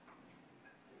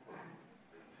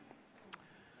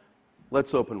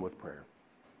Let's open with prayer.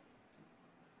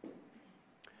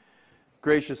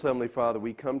 Gracious Heavenly Father,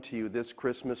 we come to you this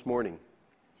Christmas morning,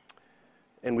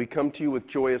 and we come to you with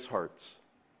joyous hearts.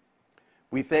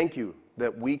 We thank you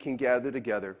that we can gather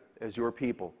together as your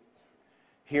people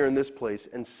here in this place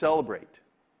and celebrate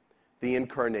the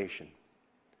incarnation,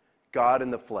 God in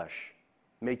the flesh,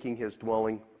 making his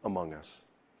dwelling among us.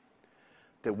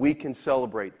 That we can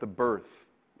celebrate the birth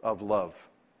of love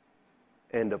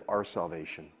and of our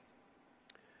salvation.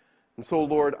 And so,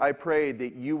 Lord, I pray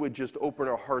that you would just open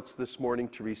our hearts this morning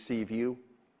to receive you,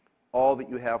 all that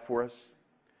you have for us.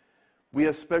 We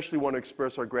especially want to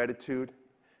express our gratitude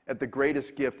at the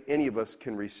greatest gift any of us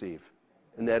can receive,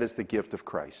 and that is the gift of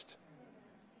Christ.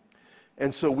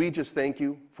 And so we just thank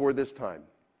you for this time.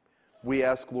 We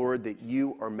ask, Lord, that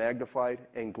you are magnified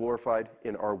and glorified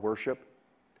in our worship.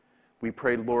 We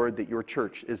pray, Lord, that your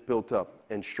church is built up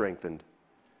and strengthened.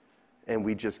 And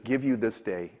we just give you this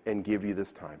day and give you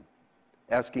this time,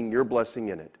 asking your blessing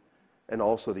in it, and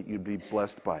also that you'd be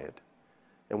blessed by it.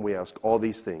 And we ask all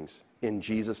these things in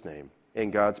Jesus' name.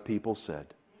 And God's people said,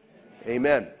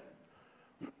 Amen.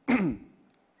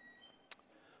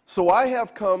 So I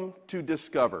have come to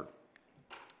discover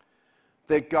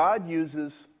that God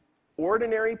uses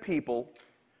ordinary people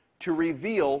to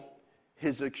reveal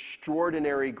his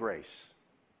extraordinary grace.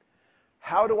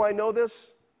 How do I know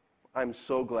this? I'm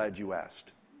so glad you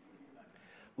asked.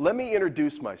 Let me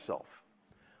introduce myself.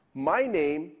 My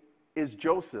name is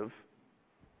Joseph,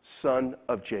 son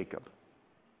of Jacob.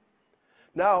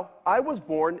 Now, I was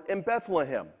born in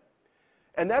Bethlehem,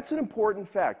 and that's an important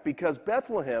fact because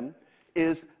Bethlehem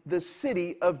is the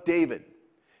city of David,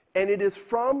 and it is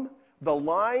from the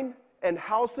line and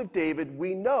house of David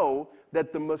we know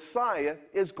that the Messiah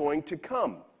is going to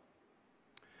come.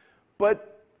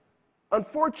 But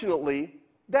unfortunately,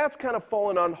 that's kind of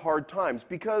fallen on hard times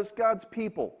because God's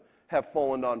people have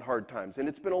fallen on hard times, and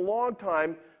it's been a long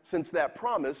time since that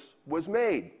promise was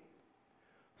made.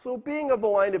 So being of the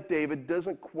line of David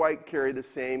doesn't quite carry the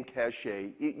same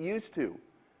cachet it used to.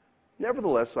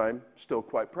 Nevertheless, I'm still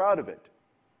quite proud of it.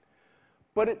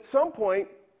 But at some point,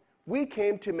 we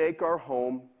came to make our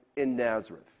home in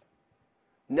Nazareth.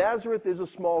 Nazareth is a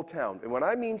small town, and when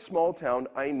I mean small town,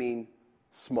 I mean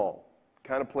small.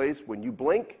 Kind of place, when you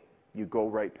blink, you go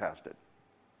right past it.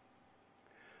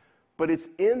 But it's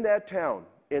in that town,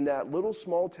 in that little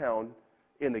small town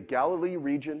in the Galilee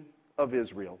region of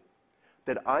Israel,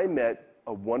 that I met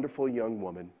a wonderful young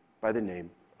woman by the name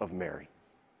of Mary.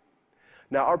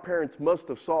 Now, our parents must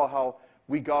have saw how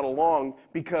we got along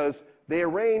because they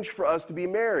arranged for us to be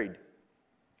married.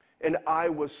 And I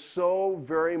was so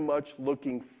very much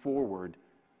looking forward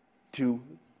to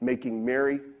making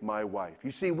Mary my wife.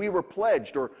 You see, we were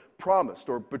pledged or promised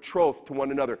or betrothed to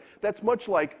one another. That's much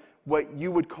like what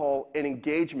you would call an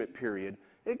engagement period.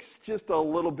 It's just a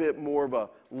little bit more of a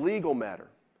legal matter.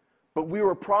 But we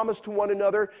were promised to one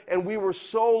another, and we were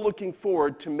so looking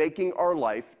forward to making our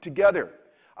life together.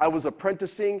 I was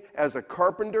apprenticing as a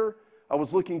carpenter. I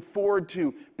was looking forward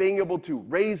to being able to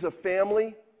raise a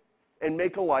family and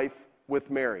make a life with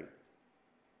Mary.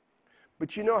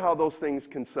 But you know how those things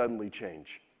can suddenly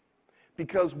change.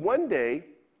 Because one day,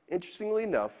 interestingly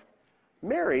enough,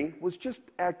 Mary was just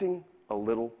acting a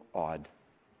little odd,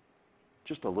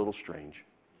 just a little strange.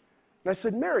 And I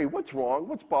said, Mary, what's wrong?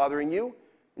 What's bothering you?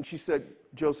 And she said,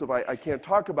 Joseph, I can't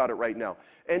talk about it right now.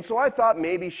 And so I thought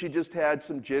maybe she just had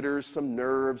some jitters, some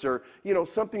nerves, or,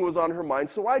 something was on her mind.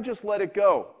 So I just let it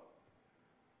go.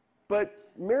 But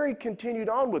Mary continued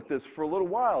on with this for a little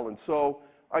while. And so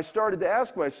I started to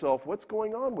ask myself, what's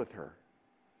going on with her?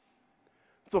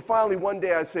 So finally, one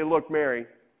day I say, look, Mary,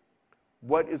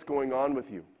 what is going on with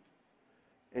you?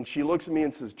 And she looks at me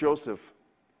and says, Joseph,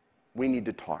 we need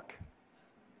to talk.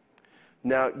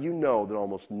 Now, you know that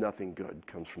almost nothing good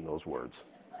comes from those words.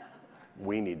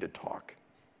 We need to talk.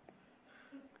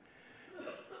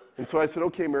 And so I said,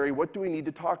 okay, Mary, what do we need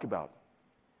to talk about?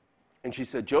 And she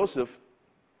said, Joseph,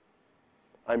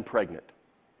 I'm pregnant.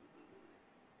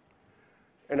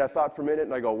 And I thought for a minute,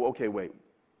 and I go, okay, wait,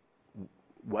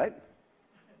 what?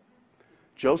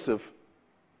 Joseph,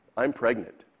 I'm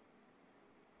pregnant.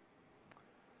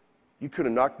 You could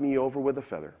have knocked me over with a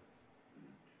feather.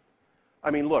 I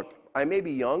mean, look, I may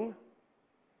be young,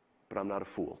 but I'm not a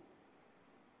fool.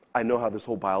 I know how this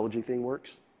whole biology thing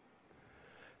works.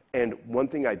 And one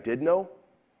thing I did know,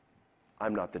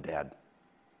 I'm not the dad.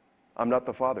 I'm not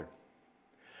the father.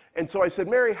 And so I said,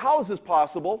 Mary, how is this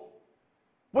possible?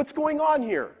 What's going on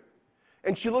here?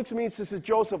 And she looks at me and says,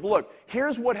 Joseph, look,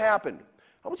 here's what happened.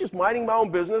 I was just minding my own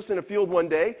business in a field one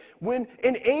day when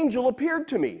an angel appeared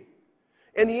to me.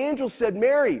 And the angel said,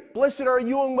 Mary, blessed are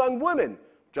you among women.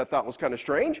 which I thought was kind of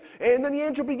strange. And then the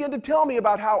angel began to tell me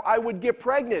about how I would get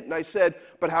pregnant. And I said,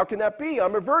 but how can that be?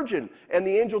 I'm a virgin. And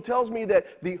the angel tells me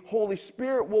that the Holy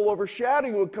Spirit will overshadow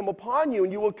you and come upon you,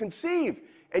 and you will conceive,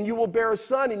 and you will bear a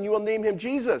son, and you will name him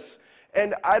Jesus.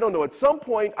 And I don't know, at some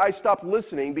point I stopped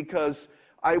listening because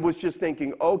I was just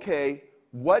thinking, okay,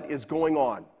 what is going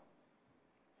on?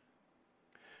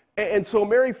 And so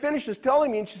Mary finishes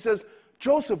telling me, and she says,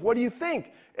 Joseph, what do you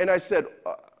think? And I said,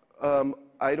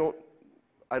 I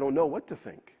don't know what to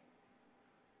think.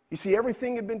 You see,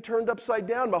 everything had been turned upside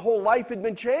down. My whole life had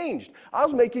been changed. I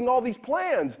was making all these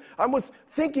plans. I was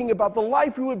thinking about the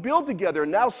life we would build together.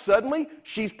 And now suddenly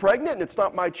she's pregnant and it's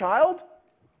not my child?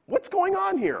 What's going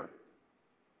on here?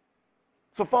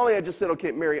 So finally I just said,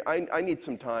 okay, Mary, I need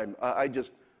some time. I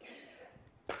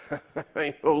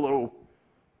hello.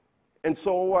 And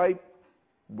so I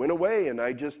went away and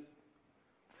I just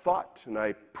thought and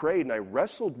I prayed and I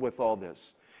wrestled with all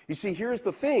this. You see, here's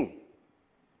the thing.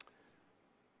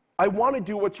 I want to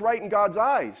do what's right in God's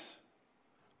eyes.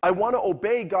 I want to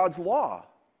obey God's law.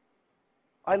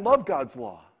 I love God's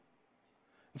law.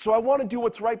 And so I want to do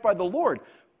what's right by the Lord.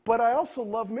 But I also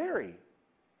love Mary.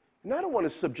 And I don't want to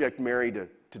subject Mary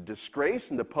to disgrace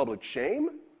and to public shame.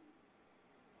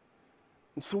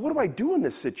 And so what do I do in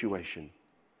this situation?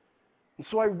 And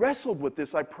so I wrestled with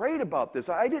this. I prayed about this.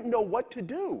 I didn't know what to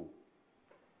do.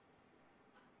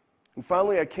 And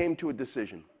finally, I came to a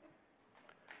decision.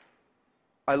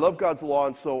 I love God's law,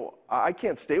 and so I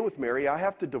can't stay with Mary. I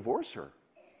have to divorce her.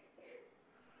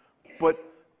 But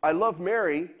I love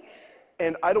Mary,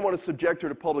 and I don't want to subject her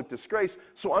to public disgrace,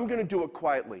 so I'm going to do it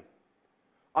quietly.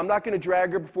 I'm not going to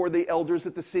drag her before the elders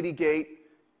at the city gate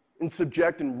and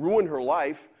subject and ruin her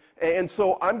life. And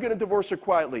so I'm going to divorce her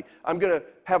quietly. I'm going to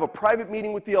have a private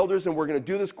meeting with the elders, and we're going to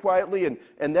do this quietly,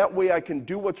 and that way I can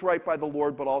do what's right by the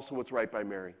Lord, but also what's right by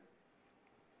Mary.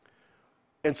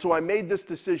 And so I made this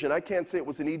decision. I can't say it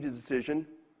was an easy decision,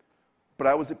 but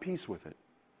I was at peace with it.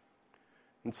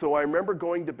 And so I remember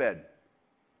going to bed.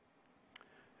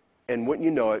 And wouldn't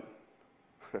you know it,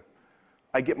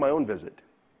 I get my own visit.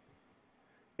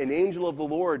 An angel of the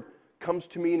Lord comes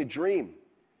to me in a dream,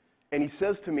 and he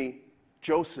says to me,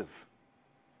 Joseph,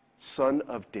 son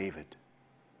of David,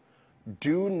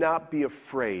 do not be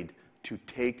afraid to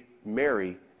take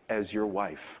Mary as your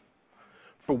wife.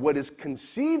 For what is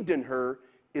conceived in her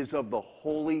is of the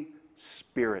Holy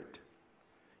Spirit,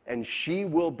 and she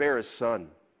will bear a son,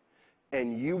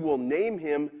 and you will name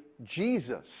him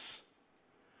Jesus,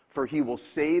 for he will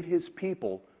save his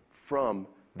people from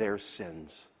their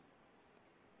sins.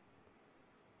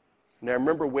 And I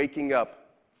remember waking up,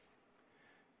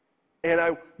 and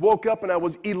I woke up and I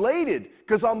was elated,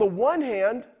 because on the one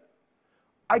hand,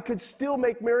 I could still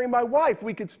make Mary my wife.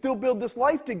 We could still build this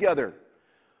life together.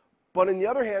 But on the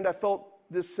other hand, I felt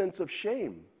this sense of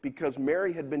shame, because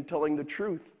Mary had been telling the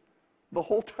truth the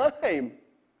whole time.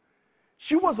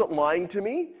 She wasn't lying to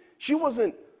me. She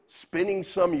wasn't spinning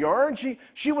some yarn.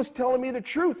 She was telling me the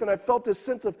truth, and I felt this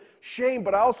sense of shame,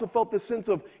 but I also felt this sense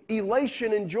of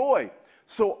elation and joy.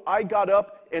 So I got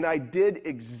up and I did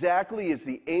exactly as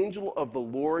the angel of the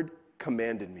Lord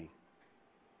commanded me.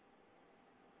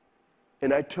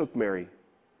 And I took Mary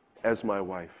as my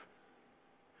wife.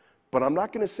 But I'm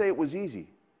not going to say it was easy.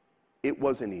 It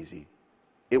wasn't easy.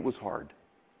 It was hard.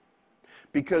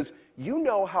 Because you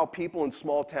know how people in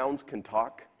small towns can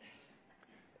talk?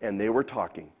 And they were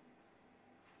talking.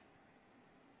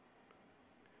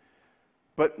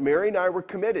 But Mary and I were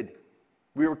committed.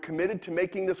 We were committed to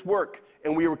making this work,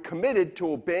 and we were committed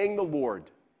to obeying the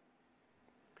Lord.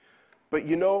 But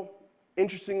you know,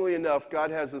 interestingly enough,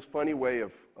 God has this funny way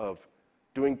of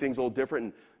doing things a little different.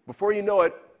 And before you know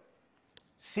it,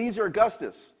 Caesar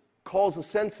Augustus calls a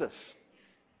census.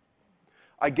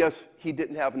 I guess he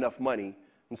didn't have enough money.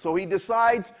 And so he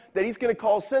decides that he's going to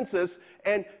call a census,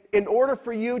 and in order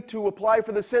for you to apply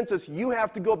for the census, you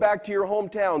have to go back to your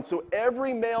hometown. So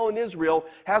every male in Israel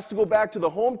has to go back to the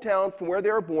hometown from where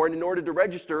they were born in order to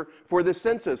register for the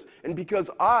census. And because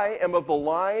I am of the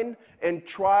line and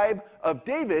tribe of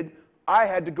David, I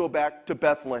had to go back to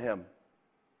Bethlehem.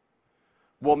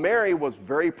 Well, Mary was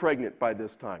very pregnant by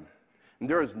this time, and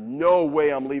there is no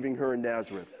way I'm leaving her in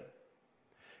Nazareth.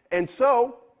 And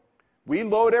so we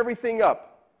load everything up.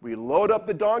 We load up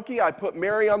the donkey, I put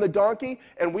Mary on the donkey,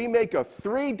 and we make a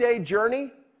 3-day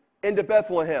journey into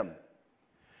Bethlehem.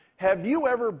 Have you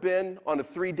ever been on a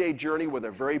 3-day journey with a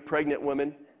very pregnant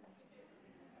woman?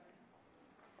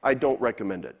 I don't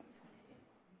recommend it.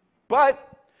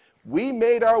 But we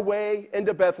made our way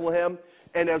into Bethlehem,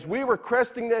 and as we were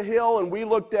cresting the hill and we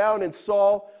looked down and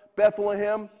saw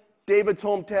Bethlehem, David's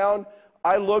hometown,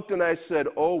 I looked and I said,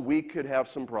 oh, we could have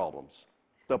some problems.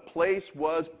 The place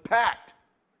was packed.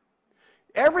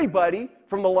 Everybody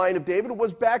from the line of David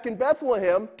was back in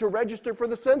Bethlehem to register for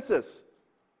the census.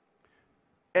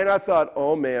 And I thought,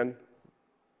 oh man,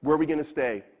 where are we going to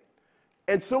stay?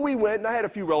 And so we went, and I had a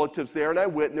few relatives there, and I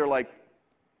went, and they're like,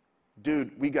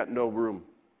 dude, we got no room.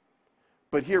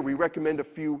 But here, we recommend a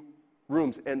few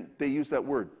rooms, and they use that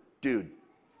word, dude.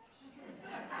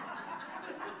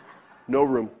 No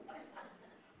room.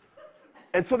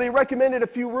 And so they recommended a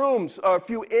few rooms, a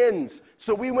few inns.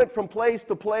 So we went from place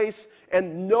to place,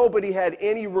 and nobody had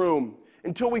any room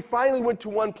until we finally went to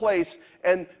one place,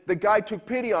 and the guy took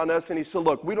pity on us, and he said,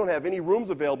 look, we don't have any rooms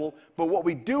available, but what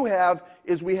we do have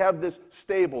is we have this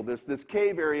stable, this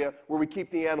cave area where we keep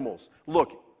the animals.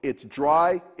 Look, it's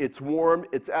dry, it's warm,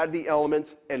 it's out of the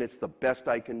elements, and it's the best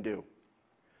I can do.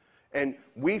 And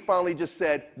we finally just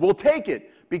said, we'll take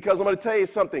it, because I'm going to tell you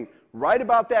something. Right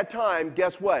about that time,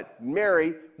 guess what?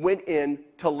 Mary went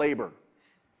into labor.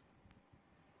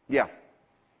 Yeah.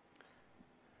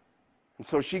 And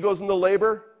so she goes into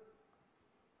labor,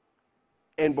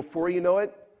 and before you know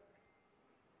it,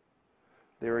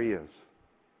 there he is,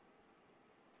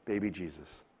 baby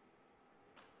Jesus.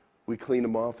 We cleaned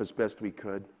him off as best we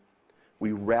could.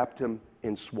 We wrapped him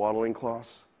in swaddling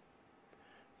cloths.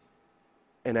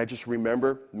 And I just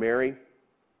remember Mary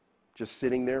just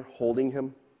sitting there holding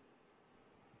him.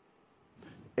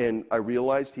 And I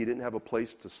realized he didn't have a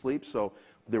place to sleep, so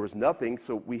there was nothing,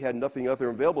 so we had nothing other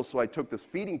available. So I took this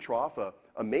feeding trough,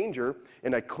 a manger,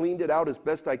 and I cleaned it out as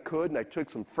best I could, and I took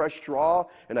some fresh straw,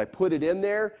 and I put it in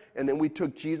there, and then we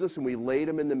took Jesus and we laid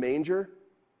him in the manger,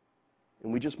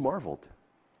 and we just marveled.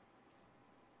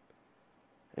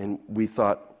 And we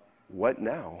thought, what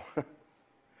now?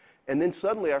 And then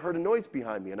suddenly I heard a noise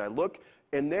behind me, and I look,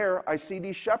 and there I see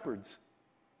these shepherds.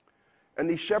 And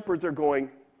these shepherds are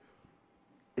going,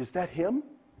 is that him?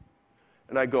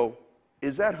 And I go,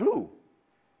 is that who?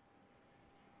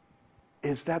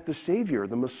 Is that the Savior,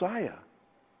 the Messiah,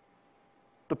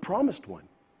 the promised one?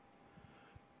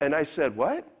 And I said,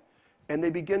 what? And they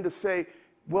begin to say,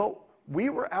 well, we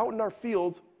were out in our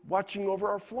fields watching over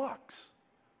our flocks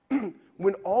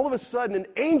when all of a sudden an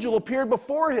angel appeared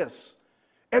before us,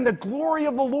 and the glory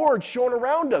of the Lord shone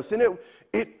around us. And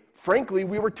frankly,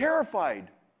 we were terrified.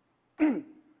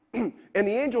 And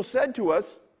the angel said to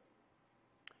us,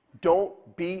 don't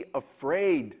be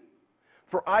afraid,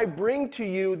 for I bring to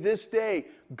you this day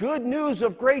good news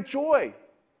of great joy.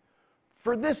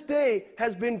 For this day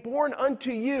has been born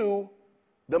unto you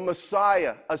the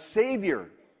Messiah, a Savior,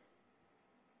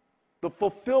 the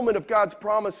fulfillment of God's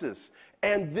promises.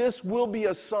 And this will be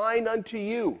a sign unto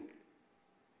you.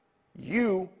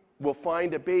 You will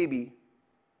find a baby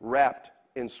wrapped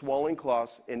in swaddling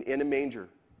cloths and in a manger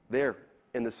there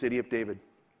in the city of David.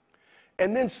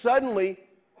 And then suddenly,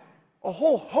 a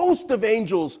whole host of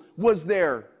angels was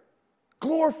there,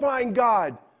 glorifying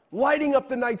God, lighting up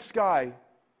the night sky.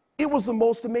 It was the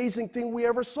most amazing thing we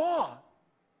ever saw.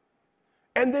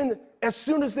 And then, as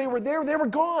soon as they were there, they were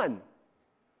gone.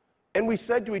 And we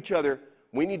said to each other,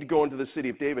 we need to go into the city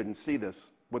of David and see this,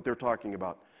 what they're talking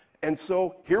about. And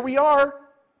so, here we are,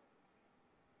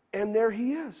 and there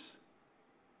he is.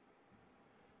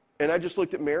 And I just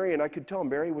looked at Mary, and I could tell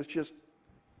Mary was just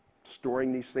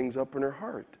storing these things up in her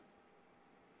heart.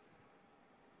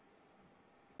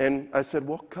 And I said,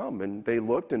 well, come. And they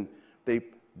looked, and they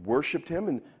worshiped him,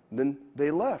 and then they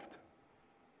left.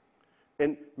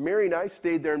 And Mary and I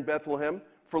stayed there in Bethlehem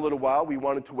for a little while. We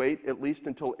wanted to wait at least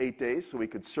until 8 days so we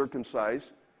could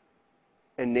circumcise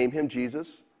and name him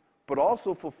Jesus, but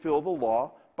also fulfill the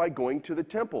law by going to the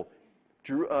temple.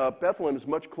 Bethlehem is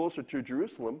much closer to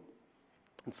Jerusalem,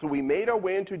 and so we made our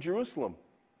way into Jerusalem.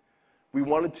 We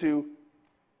wanted to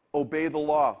obey the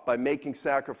law by making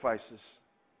sacrifices.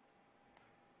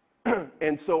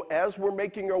 And so as we're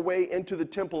making our way into the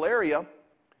temple area,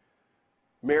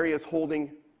 Mary is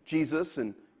holding Jesus,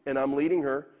 and I'm leading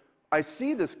her. I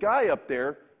see this guy up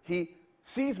there. He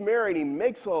sees Mary, and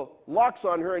he locks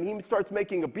on her, and he starts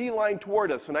making a beeline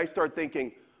toward us. And I start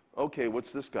thinking, okay,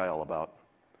 what's this guy all about?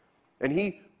 And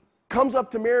he comes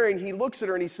up to Mary, and he looks at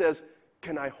her, and he says,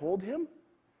 can I hold him?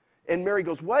 And Mary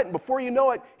goes, what? And before you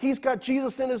know it, he's got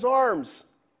Jesus in his arms.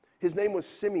 His name was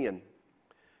Simeon.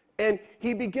 And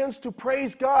he begins to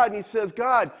praise God, and he says,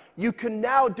 God, you can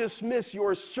now dismiss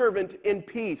your servant in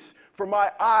peace, for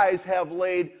my eyes have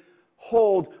laid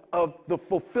hold of the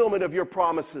fulfillment of your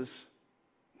promises.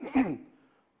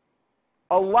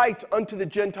 A light unto the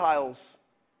Gentiles,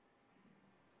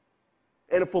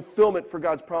 and a fulfillment for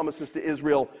God's promises to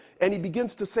Israel. And he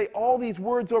begins to say all these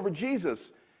words over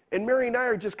Jesus. And Mary and I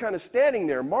are just kind of standing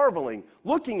there, marveling,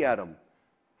 looking at him.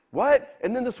 What?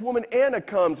 And then this woman, Anna,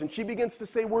 comes, and she begins to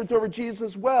say words over Jesus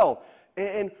as well.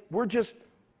 And we're just,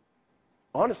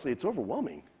 honestly, it's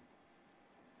overwhelming.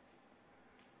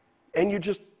 And you're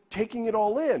just taking it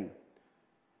all in.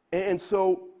 And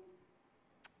so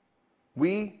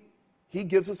he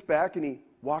gives us back, and he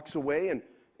walks away,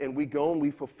 and we go and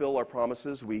we fulfill our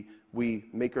promises. We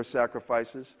make our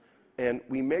sacrifices, and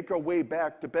we make our way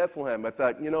back to Bethlehem. I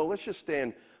thought, let's just stay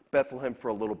in Bethlehem for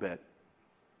a little bit.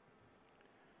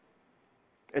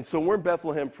 And so we're in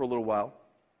Bethlehem for a little while,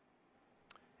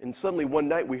 and suddenly one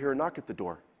night we hear a knock at the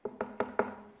door.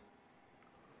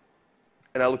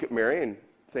 And I look at Mary and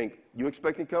think, you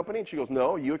expecting company? And she goes,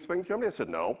 no. You expecting company? I said,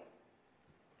 no.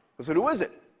 I said, who is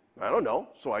it? I don't know.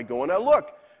 So I go and I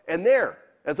look. And there,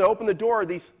 as I open the door, are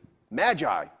these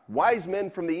magi, wise men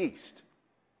from the east.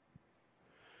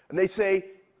 And they say,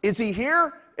 is he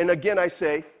here? And again I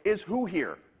say, is who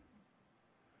here?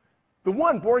 The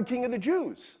one born King of the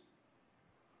Jews.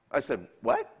 I said,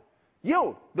 what?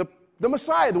 The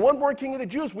Messiah, the one born King of the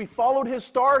Jews. We followed his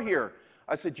star here.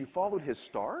 I said, you followed his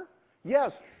star?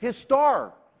 Yes, his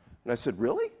star. And I said,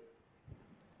 really?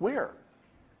 Where?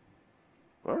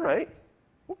 All right.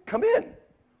 Well, come in.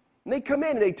 And they come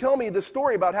in and they tell me the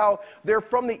story about how they're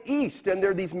from the east and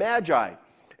they're these magi.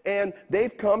 And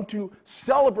they've come to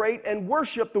celebrate and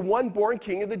worship the one born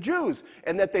King of the Jews.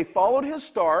 And that they followed his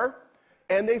star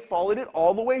and they followed it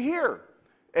all the way here.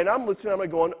 And I'm listening, I'm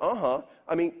going,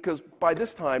 I mean, because by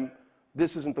this time,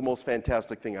 this isn't the most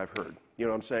fantastic thing I've heard. You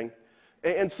know what I'm saying?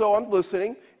 And so I'm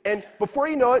listening, and before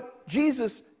you know it,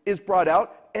 Jesus is brought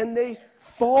out, and they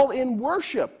fall in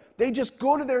worship. They just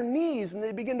go to their knees, and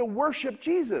they begin to worship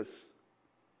Jesus.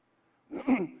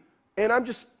 And I'm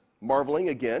just marveling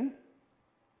again.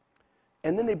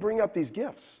 And then they bring out these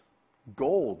gifts.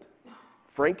 Gold,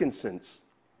 frankincense,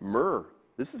 myrrh.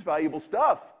 This is valuable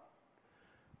stuff.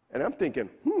 And I'm thinking,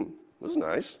 this is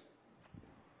nice.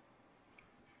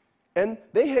 And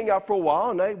they hang out for a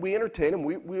while, and we entertain them.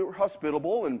 We were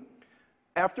hospitable, and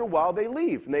after a while, they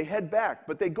leave, and they head back.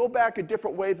 But they go back a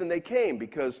different way than they came,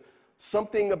 because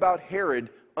something about Herod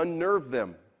unnerved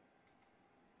them,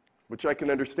 which I can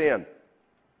understand.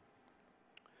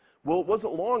 Well, it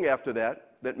wasn't long after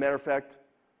that, matter of fact,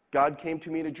 God came to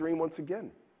me in a dream once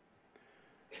again.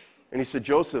 And he said,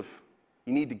 Joseph,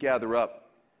 you need to gather up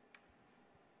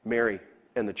Mary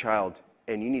and the child,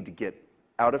 and you need to get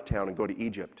out of town and go to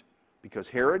Egypt, because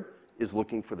Herod is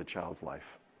looking for the child's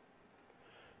life.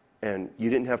 And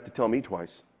you didn't have to tell me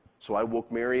twice. So I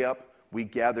woke Mary up, we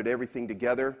gathered everything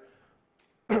together,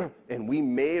 and we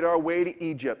made our way to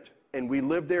Egypt, and we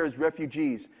lived there as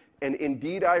refugees. And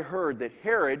indeed I heard that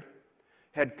Herod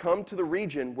had come to the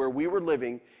region where we were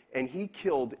living, and he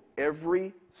killed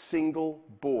every single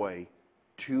boy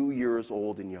 2 years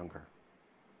old and younger.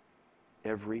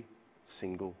 Every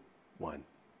single one.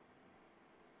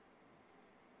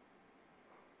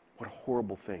 What a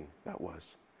horrible thing that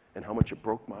was, and how much it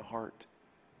broke my heart.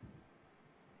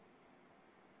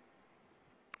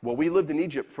 Well, we lived in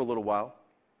Egypt for a little while,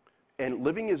 and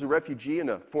living as a refugee in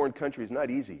a foreign country is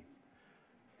not easy.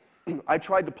 I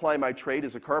tried to ply my trade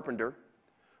as a carpenter,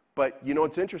 but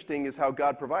what's interesting is how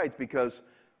God provides, because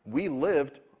we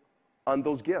lived on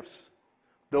those gifts.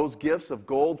 Those gifts of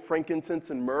gold,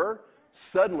 frankincense, and myrrh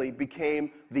suddenly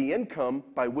became the income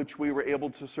by which we were able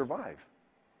to survive.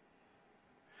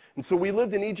 And so we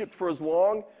lived in Egypt for as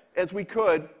long as we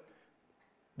could.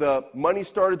 The money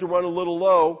started to run a little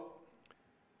low,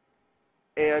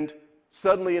 and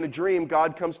suddenly in a dream,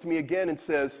 God comes to me again and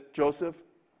says, Joseph,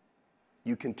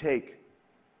 you can take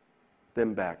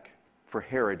them back, for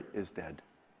Herod is dead.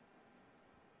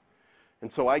 And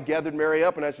so I gathered Mary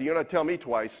up, and I said, you're not telling me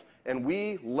twice. And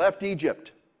we left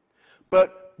Egypt.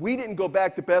 But we didn't go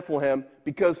back to Bethlehem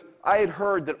because I had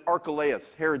heard that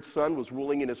Archelaus, Herod's son, was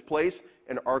ruling in his place,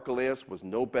 and Archelaus was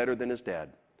no better than his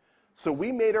dad. So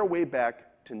we made our way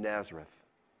back to Nazareth.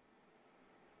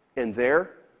 And there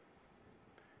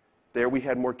we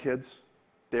had more kids.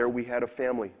 There we had a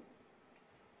family.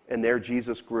 And there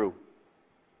Jesus grew.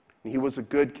 And he was a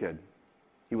good kid.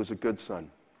 He was a good son.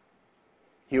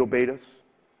 He obeyed us.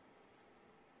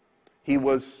 He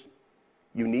was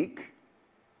unique,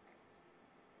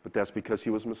 but that's because he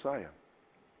was Messiah.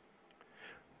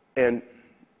 And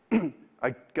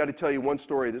I got to tell you one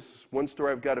story. This is one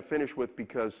story I've got to finish with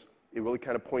because it really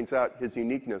kind of points out his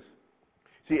uniqueness.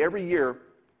 See, every year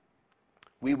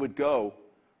we would go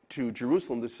to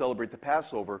Jerusalem to celebrate the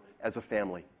Passover as a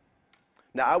family.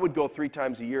 Now, I would go 3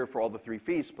 times a year for all the 3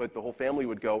 feasts, but the whole family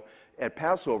would go at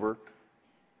Passover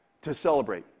to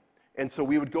celebrate. And so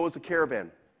we would go as a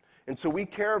caravan. And so we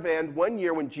caravanned one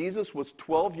year when Jesus was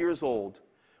 12 years old.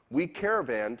 We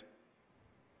caravanned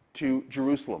to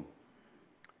Jerusalem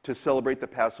to celebrate the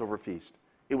Passover feast.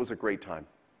 It was a great time.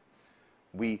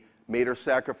 We made our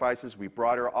sacrifices, we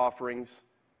brought our offerings,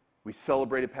 we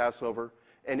celebrated Passover,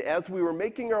 and as we were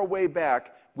making our way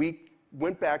back, we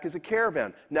went back as a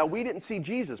caravan. Now, we didn't see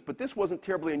Jesus, but this wasn't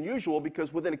terribly unusual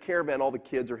because within a caravan, all the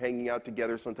kids are hanging out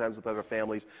together, sometimes with other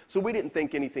families, so we didn't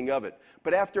think anything of it.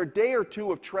 But after a day or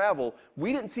two of travel,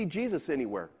 we didn't see Jesus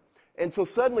anywhere. And so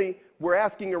suddenly, we're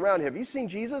asking around, have you seen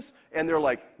Jesus? And they're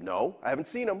like, no, I haven't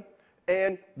seen him.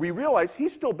 And we realize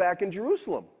he's still back in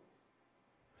Jerusalem.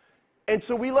 And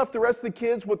so we left the rest of the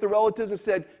kids with the relatives and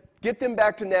said, get them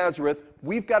back to Nazareth.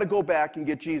 We've got to go back and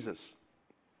get Jesus.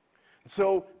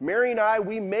 So Mary and I,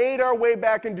 we made our way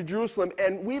back into Jerusalem,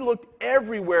 and we looked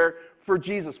everywhere for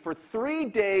Jesus. For 3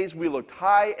 days, we looked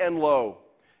high and low.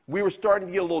 We were starting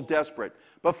to get a little desperate.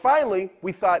 But finally,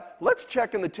 we thought, let's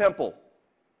check in the temple.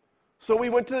 So we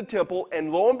went to the temple,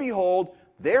 and lo and behold,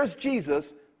 there's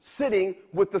Jesus sitting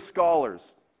with the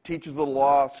scholars, teachers of the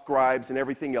law, scribes, and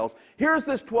everything else. Here's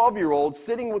this 12-year-old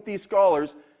sitting with these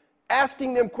scholars,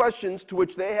 asking them questions to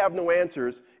which they have no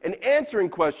answers, and answering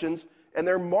questions, and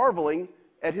they're marveling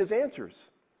at his answers.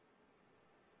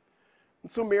 And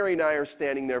so Mary and I are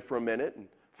standing there for a minute, and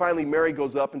finally Mary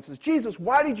goes up and says, Jesus,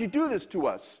 why did you do this to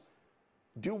us?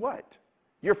 Do what?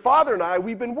 Your father and I,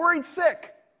 we've been worried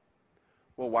sick.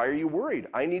 Well, why are you worried?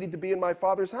 I needed to be in my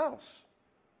father's house.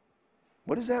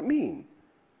 What does that mean?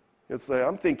 It's like,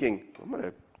 I'm thinking, I'm going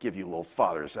to give you a little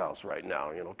father's house right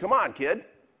now. Come on, kid.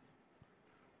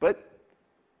 But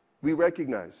we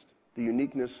recognized the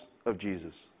uniqueness of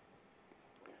Jesus.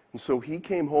 And so he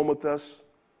came home with us,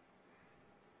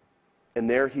 and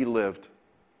there he lived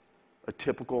a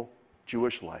typical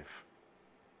Jewish life,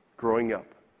 growing up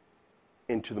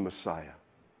into the Messiah.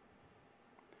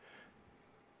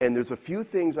 And there's a few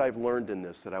things I've learned in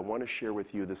this that I want to share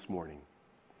with you this morning.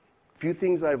 A few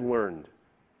things I've learned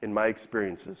in my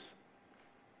experiences.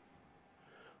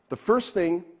 The first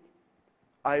thing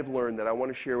I've learned that I want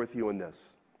to share with you in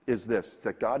this is this,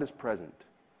 that God is present.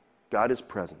 God is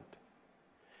present.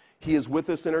 He is with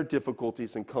us in our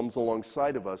difficulties and comes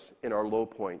alongside of us in our low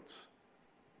points.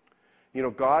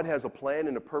 God has a plan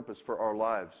and a purpose for our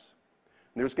lives.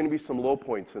 And there's going to be some low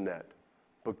points in that.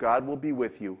 But God will be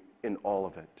with you in all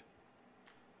of it.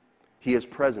 He is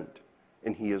present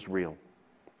and he is real.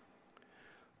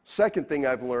 Second thing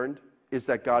I've learned is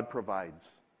that God provides.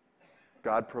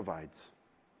 God provides.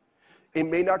 It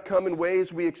may not come in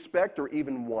ways we expect or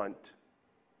even want,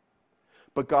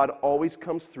 but God always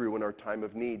comes through in our time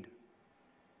of need.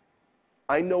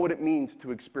 I know what it means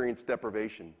to experience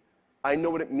deprivation. I know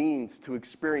what it means to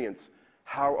experience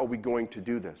how are we going to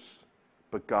do this.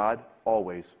 But God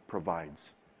always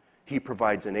provides. He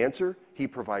provides an answer. He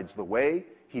provides the way.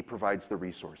 He provides the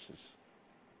resources.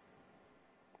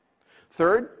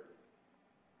 Third,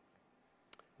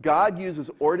 God uses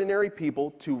ordinary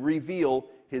people to reveal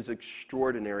his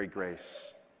extraordinary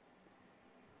grace.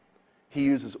 He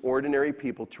uses ordinary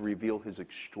people to reveal his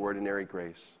extraordinary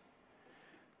grace.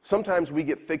 Sometimes we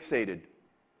get fixated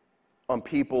on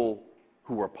people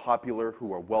who are popular,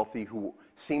 who are wealthy, who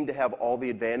seem to have all the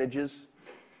advantages.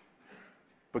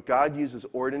 But God uses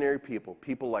ordinary people,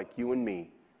 people like you and me,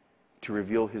 to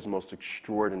reveal his most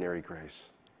extraordinary grace.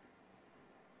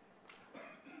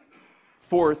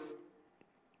 Fourth,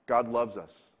 God loves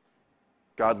us.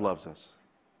 God loves us.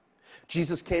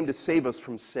 Jesus came to save us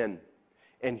from sin,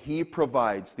 and he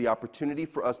provides the opportunity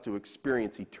for us to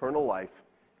experience eternal life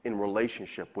in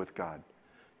relationship with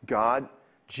God.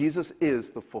 Jesus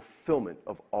is the fulfillment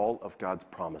of all of God's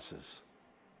promises.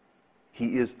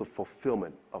 He is the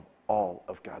fulfillment of all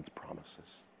of God's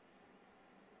promises.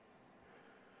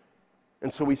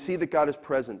 And so we see that God is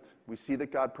present. We see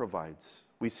that God provides.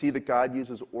 We see that God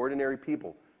uses ordinary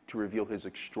people to reveal his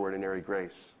extraordinary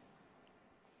grace.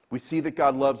 We see that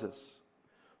God loves us.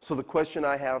 So the question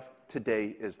I have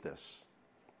today is this: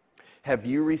 have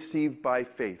you received by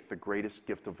faith the greatest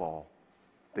gift of all,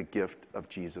 the gift of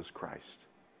Jesus Christ?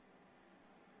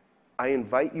 I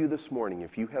invite you this morning,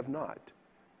 if you have not,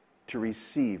 to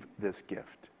receive this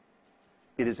gift.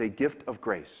 It is a gift of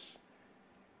grace.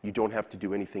 You don't have to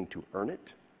do anything to earn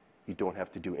it. You don't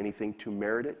have to do anything to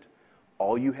merit it.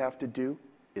 All you have to do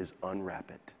is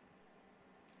unwrap it.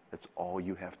 That's all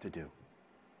you have to do.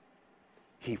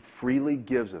 He freely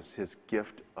gives us his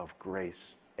gift of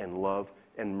grace and love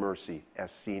and mercy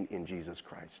as seen in Jesus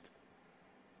Christ.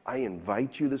 I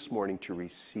invite you this morning to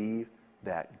receive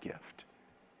that gift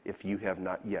if you have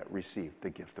not yet received the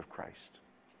gift of Christ.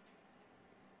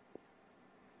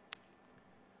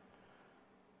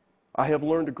 I have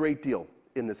learned a great deal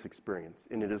in this experience,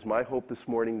 and it is my hope this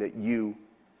morning that you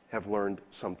have learned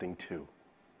something too.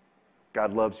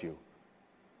 God loves you.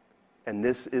 And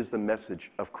this is the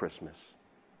message of Christmas,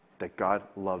 that God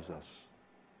loves us.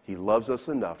 He loves us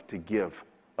enough to give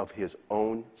of his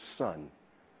own Son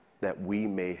that we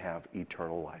may have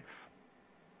eternal life.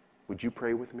 Would you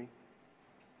pray with me?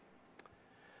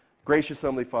 Gracious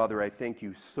Heavenly Father, I thank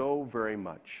you so very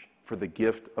much for the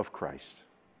gift of Christ.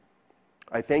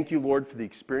 I thank you, Lord, for the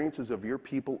experiences of your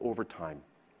people over time.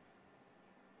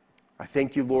 I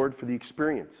thank you, Lord, for the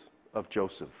experience of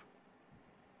Joseph.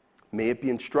 May it be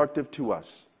instructive to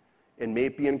us, and may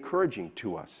it be encouraging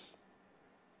to us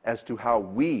as to how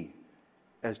we,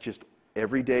 as just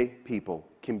everyday people,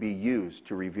 can be used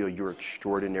to reveal your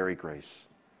extraordinary grace.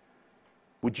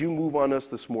 Would you move on us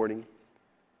this morning?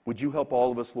 Would you help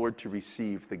all of us, Lord, to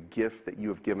receive the gift that you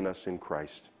have given us in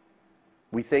Christ?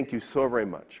 We thank you so very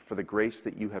much for the grace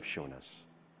that you have shown us.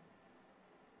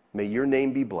 May your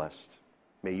name be blessed.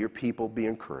 May your people be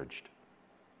encouraged.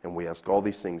 And we ask all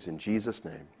these things in Jesus'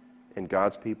 name. And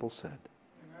God's people said,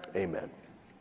 Amen. Amen.